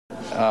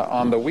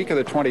on the week of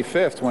the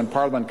 25th, when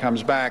Parliament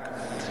comes back,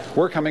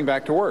 we're coming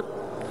back to work.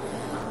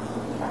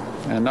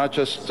 And not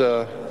just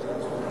show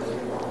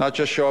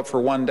up for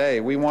one day.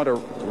 We want to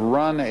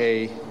run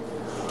a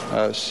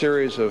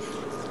series of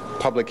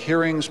public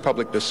hearings,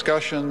 public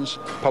discussions,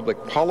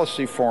 public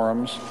policy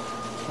forums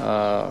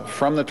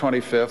from the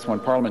 25th, when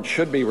Parliament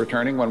should be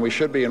returning, when we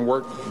should be in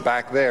work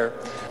back there.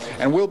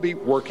 And we'll be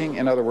working,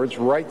 in other words,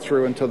 right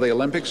through until the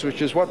Olympics,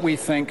 which is what we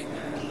think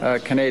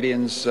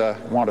Canadians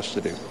want us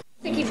to do. Do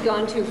you think he's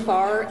gone too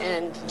far,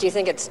 and do you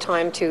think it's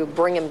time to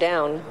bring him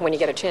down when you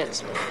get a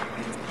chance?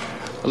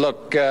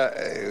 Look,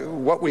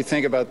 what we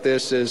think about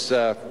this is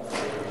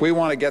we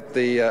want to get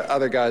the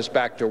other guys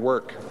back to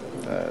work.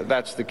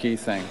 That's the key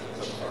thing.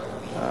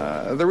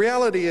 The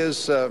reality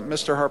is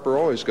Mr. Harper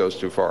always goes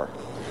too far,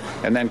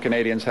 and then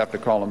Canadians have to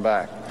call him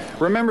back.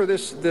 Remember,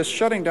 this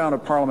shutting down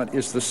of Parliament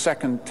is the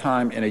second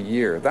time in a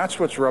year. That's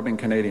what's rubbing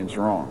Canadians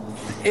wrong.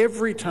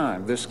 Every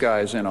time this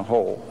guy is in a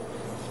hole,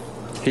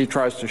 he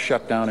tries to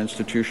shut down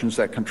institutions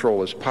that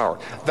control his power.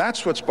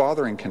 That's what's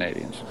bothering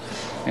Canadians,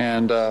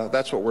 and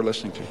that's what we're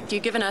listening to.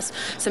 You've given us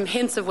some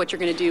hints of what you're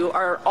going to do.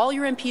 Are all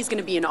your MPs going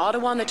to be in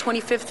Ottawa on the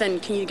 25th,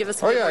 and can you give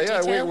us a bit more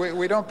detail?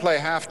 We don't play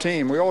half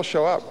team. We all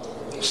show up.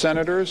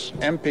 Senators,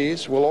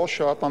 MPs will all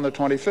show up on the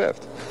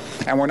 25th.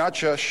 And we're not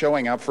just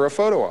showing up for a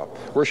photo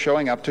op. We're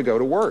showing up to go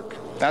to work.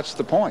 That's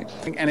the point.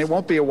 And it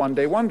won't be a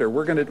one-day wonder.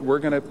 We're going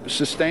to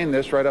sustain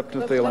this right up to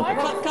the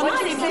Olympics.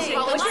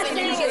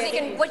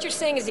 What you're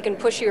saying is he can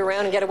push you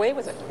around and get away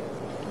with it.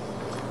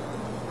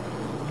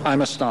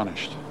 I'm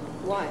astonished.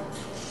 Why?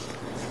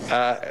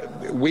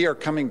 We are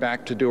coming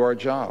back to do our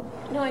job.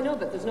 No, I know,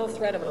 but there's no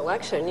threat of an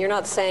election. You're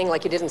not saying,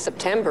 like you did in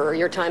September,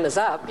 your time is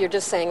up. You're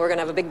just saying we're going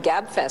to have a big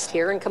gab fest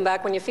here and come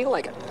back when you feel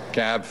like it.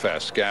 Gab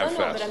fest. No,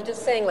 but I'm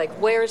just saying, like,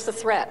 where's the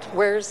threat?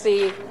 Where's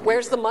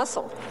the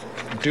muscle?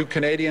 Do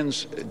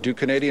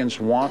Canadians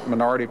want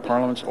minority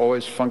parliaments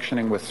always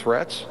functioning with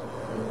threats?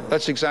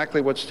 That's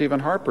exactly what Stephen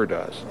Harper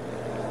does.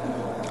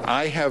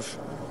 I have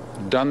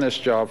done this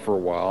job for a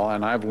while,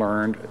 and I've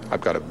learned,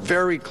 I've got a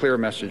very clear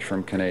message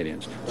from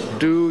Canadians.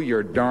 Do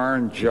your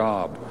darn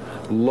job.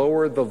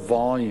 Lower the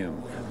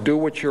volume. Do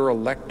what you're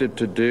elected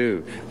to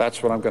do.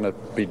 That's what I'm going to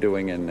be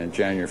doing in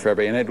January,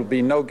 February. And it will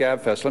be no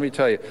gab fest. Let me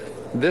tell you,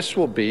 this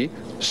will be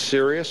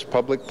serious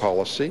public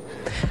policy.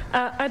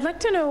 I'd like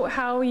to know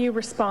how you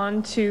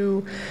respond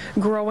to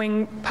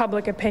growing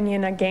public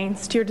opinion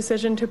against your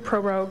decision to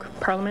prorogue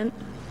Parliament.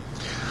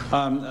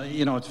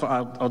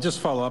 I'll just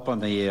follow up on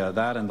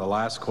that and the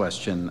last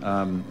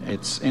question.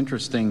 It's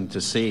interesting to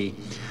see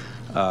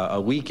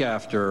a week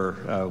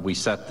after we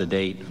set the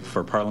date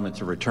for Parliament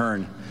to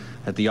return,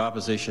 that the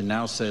opposition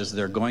now says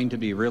they're going to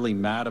be really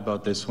mad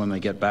about this when they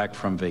get back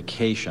from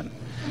vacation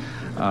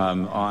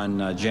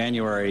on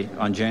January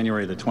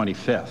the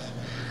 25th.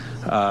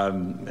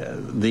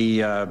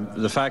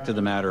 The fact of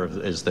the matter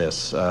is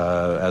this,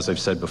 as I've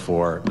said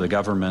before, the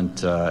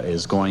government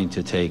is going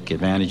to take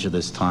advantage of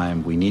this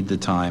time. We need the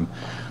time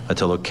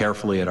to look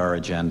carefully at our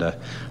agenda,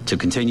 to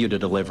continue to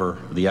deliver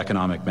the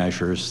economic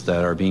measures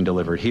that are being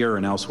delivered here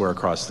and elsewhere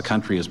across the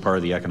country as part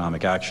of the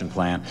Economic Action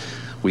Plan.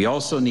 We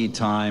also need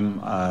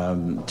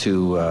time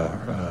to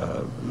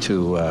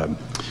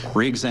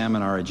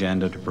re-examine our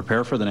agenda, to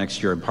prepare for the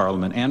next year in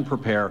Parliament and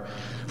prepare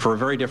for a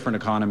very different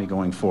economy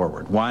going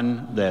forward.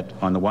 One that,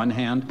 on the one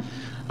hand,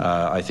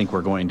 I think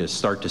we're going to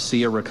start to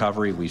see a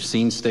recovery. We've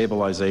seen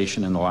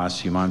stabilization in the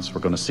last few months.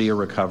 We're going to see a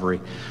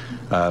recovery.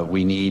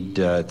 We need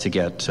to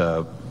get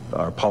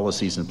our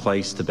policies in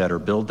place to better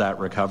build that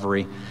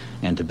recovery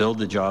and to build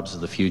the jobs of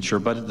the future,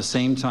 but at the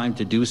same time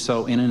to do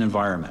so in an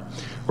environment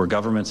where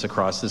governments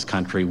across this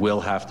country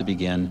will have to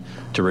begin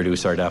to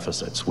reduce our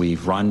deficits.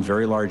 We've run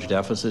very large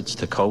deficits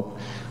to cope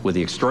with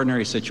the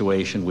extraordinary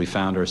situation we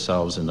found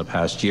ourselves in the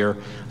past year.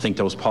 I think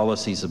those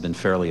policies have been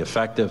fairly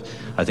effective.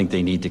 I think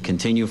they need to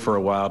continue for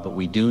a while, but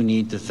we do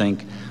need to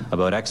think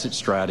about exit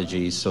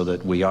strategies so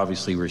that we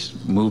obviously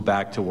move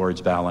back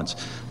towards balance,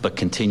 but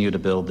continue to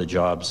build the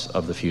jobs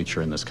of the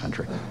future in this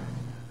country.